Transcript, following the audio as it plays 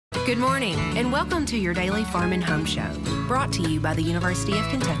Good morning, and welcome to your daily Farm and Home Show, brought to you by the University of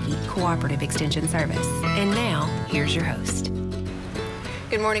Kentucky Cooperative Extension Service. And now, here's your host.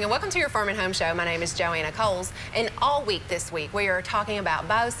 Good morning and welcome to your Farm and Home Show. My name is Joanna, and all week this week we are talking about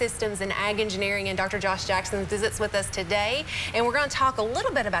Biosystems and Ag Engineering, and Dr. Josh Jackson visits with us today, and we're going to talk a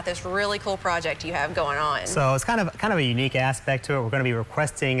little bit about this really cool project you have going on. So it's kind of a unique aspect to it. We're going to be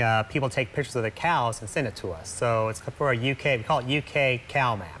requesting people take pictures of the cows and send it to us. So it's for a UK, we call it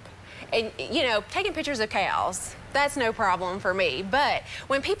ukcowmap. And, you know, taking pictures of cows, that's no problem for me. But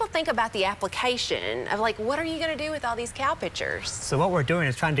when people think about the application of, like, what are you going to do with all these cow pictures? So what we're doing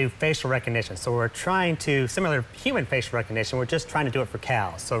is trying to do facial recognition. So we're trying to, similar to human facial recognition, we're just trying to do it for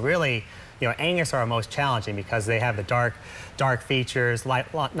cows. So really, you know, Angus are most challenging because they have the dark features,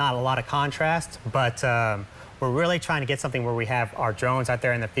 not a lot of contrast, but we're really trying to get something where we have our drones out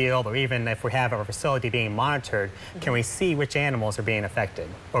there in the field, or even if we have our facility being monitored, can we see which animals are being affected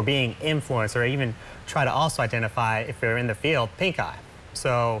or being influenced, or even try to also identify, if they're in the field, pink eye.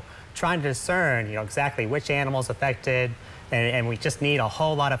 So trying to discern, you know, exactly which animal's affected, and we just need a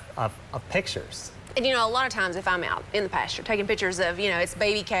whole lot of pictures. And, you know, a lot of times if I'm out in the pasture taking pictures of, you know, it's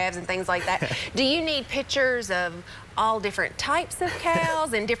baby calves and things like that, do you need pictures of all different types of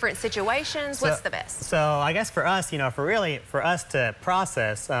cows in different situations? What's the best? So I guess for us, you know, for us to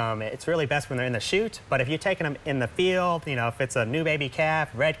process, it's really best when they're in the chute. But if you're taking them in the field, you know, if it's a new baby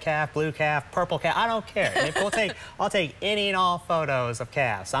calf, red calf, blue calf, purple calf, I don't care. I'll take any and all photos of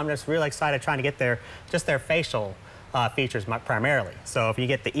calves. I'm just really excited trying to get their facial features primarily. So if you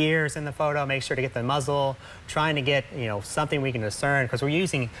get the ears in the photo, make sure to get the muzzle, trying to get, you know, something we can discern, because we're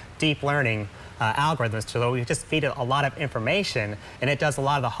using deep learning algorithms, so we just feed it a lot of information, and it does a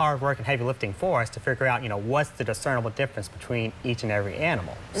lot of the hard work and heavy lifting for us to figure out, you know, what's the discernible difference between each and every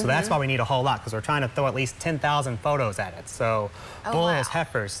animal. So that's why we need a whole lot, because we're trying to throw at least 10,000 photos at it. So bulls,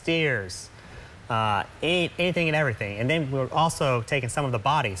 heifers, steers, anything and everything. And then we're also taking some of the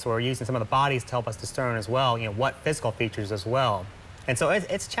bodies, so we're using some of the bodies to help us discern as well, you know, what physical features as well. And so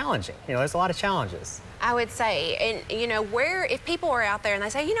it's challenging. You know, there's a lot of challenges. I would say, and, you know, if people are out there and they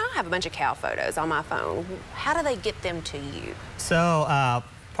say, you know, I have a bunch of cow photos on my phone, how do they get them to you? So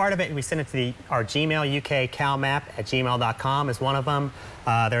part of it, we send it to our Gmail, ukcowmap@gmail.com is one of them.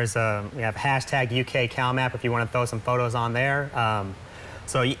 We have hashtag ukcowmap if you want to throw some photos on there.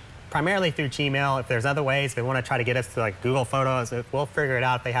 Primarily through Gmail. If there's other ways, if they want to try to get us to, like, Google Photos, we'll figure it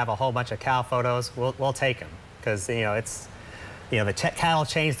out. If they have a whole bunch of cow photos, we'll take them, because, you know, the cattle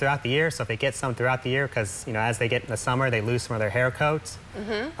change throughout the year, so if they get some throughout the year, because, you know, as they get in the summer, they lose some of their hair coats.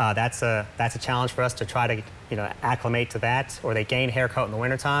 That's a challenge for us to try to, you know, acclimate to that, or they gain hair coat in the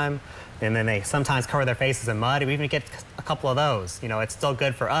wintertime, and then they sometimes cover their faces in mud. We even get a couple of those. You know, it's still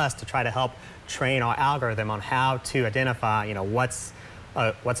good for us to try to help train our algorithm on how to identify, you know, what's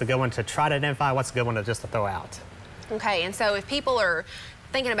a good one to try to identify, what's a good one to just to throw out. Okay, and so if people are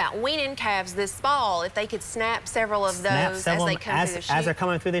thinking about weaning calves this fall, if they could snap several of those as they come through the chute. As they're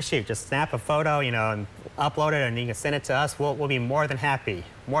coming through the chute, just snap a photo, you know, and upload it, and you can send it to us. We'll be more than happy,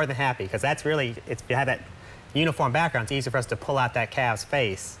 because that's really, if you have that uniform background, it's easy for us to pull out that calf's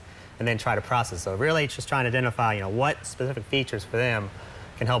face and then try to process. So really just trying to identify, you know, what specific features for them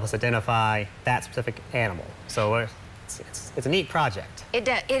can help us identify that specific animal. So it's a neat project. It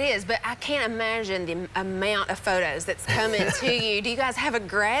is, but I can't imagine the amount of photos that's coming to you. Do you guys have a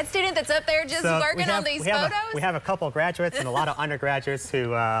grad student that's up there just working on these photos? We have a couple of graduates and a lot of undergraduates who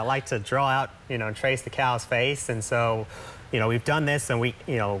like to draw out, you know, and trace the cow's face. And so, you know, we've done this, and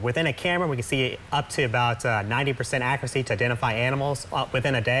you know, within a camera, we can see up to about 90% accuracy to identify animals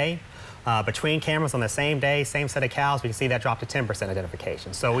within a day. Between cameras on the same day, same set of cows, we can see that drop to 10%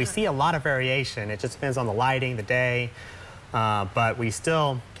 identification. So we see a lot of variation. It just depends on the lighting, the day, but we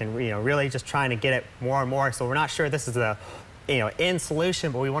still can, you know, really just trying to get it more and more. So we're not sure this is a, you know, end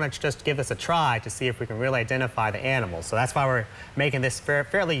solution, but we want to just give this a try to see if we can really identify the animals. So that's why we're making this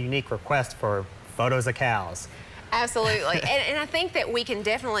fairly unique request for photos of cows. Absolutely, and I think that we can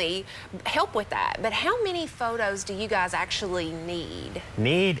definitely help with that. But how many photos do you guys actually need?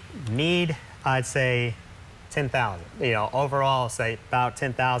 Need, I'd say 10,000. You know, overall, say about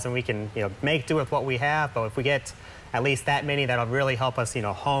 10,000. We can, you know, make do with what we have, but if we get at least that many, that'll really help us, you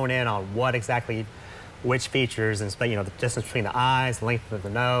know, hone in on what exactly, which features, and, you know, the distance between the eyes, the length of the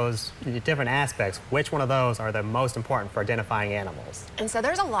nose, the different aspects, which one of those are the most important for identifying animals. And so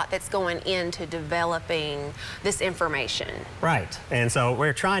there's a lot that's going into developing this information. Right, and so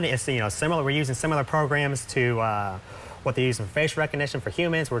we're trying to, it's, you know, similar, we're using similar programs to what they use in facial recognition for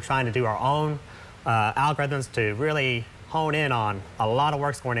humans. We're trying to do our own algorithms to really hone in on a lot of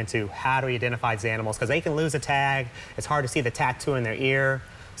work's going into how do we identify these animals, because they can lose a tag. It's hard to see the tattoo in their ear.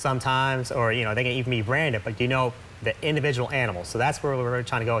 sometimes, or they can even be branded, but the individual animals. So that's where we're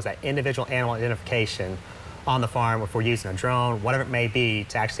trying to go, is that individual animal identification on the farm, if we're using a drone, whatever it may be,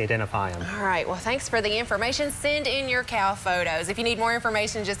 to actually identify them. All right, well, thanks for the information. Send in your cow photos. If you need more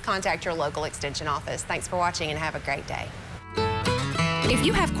information, just contact your local extension office. Thanks for watching and have a great day. If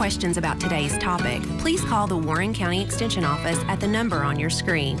you have questions about today's topic, please call the Warren County Extension Office at the number on your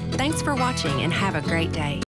screen. Thanks for watching and have a great day.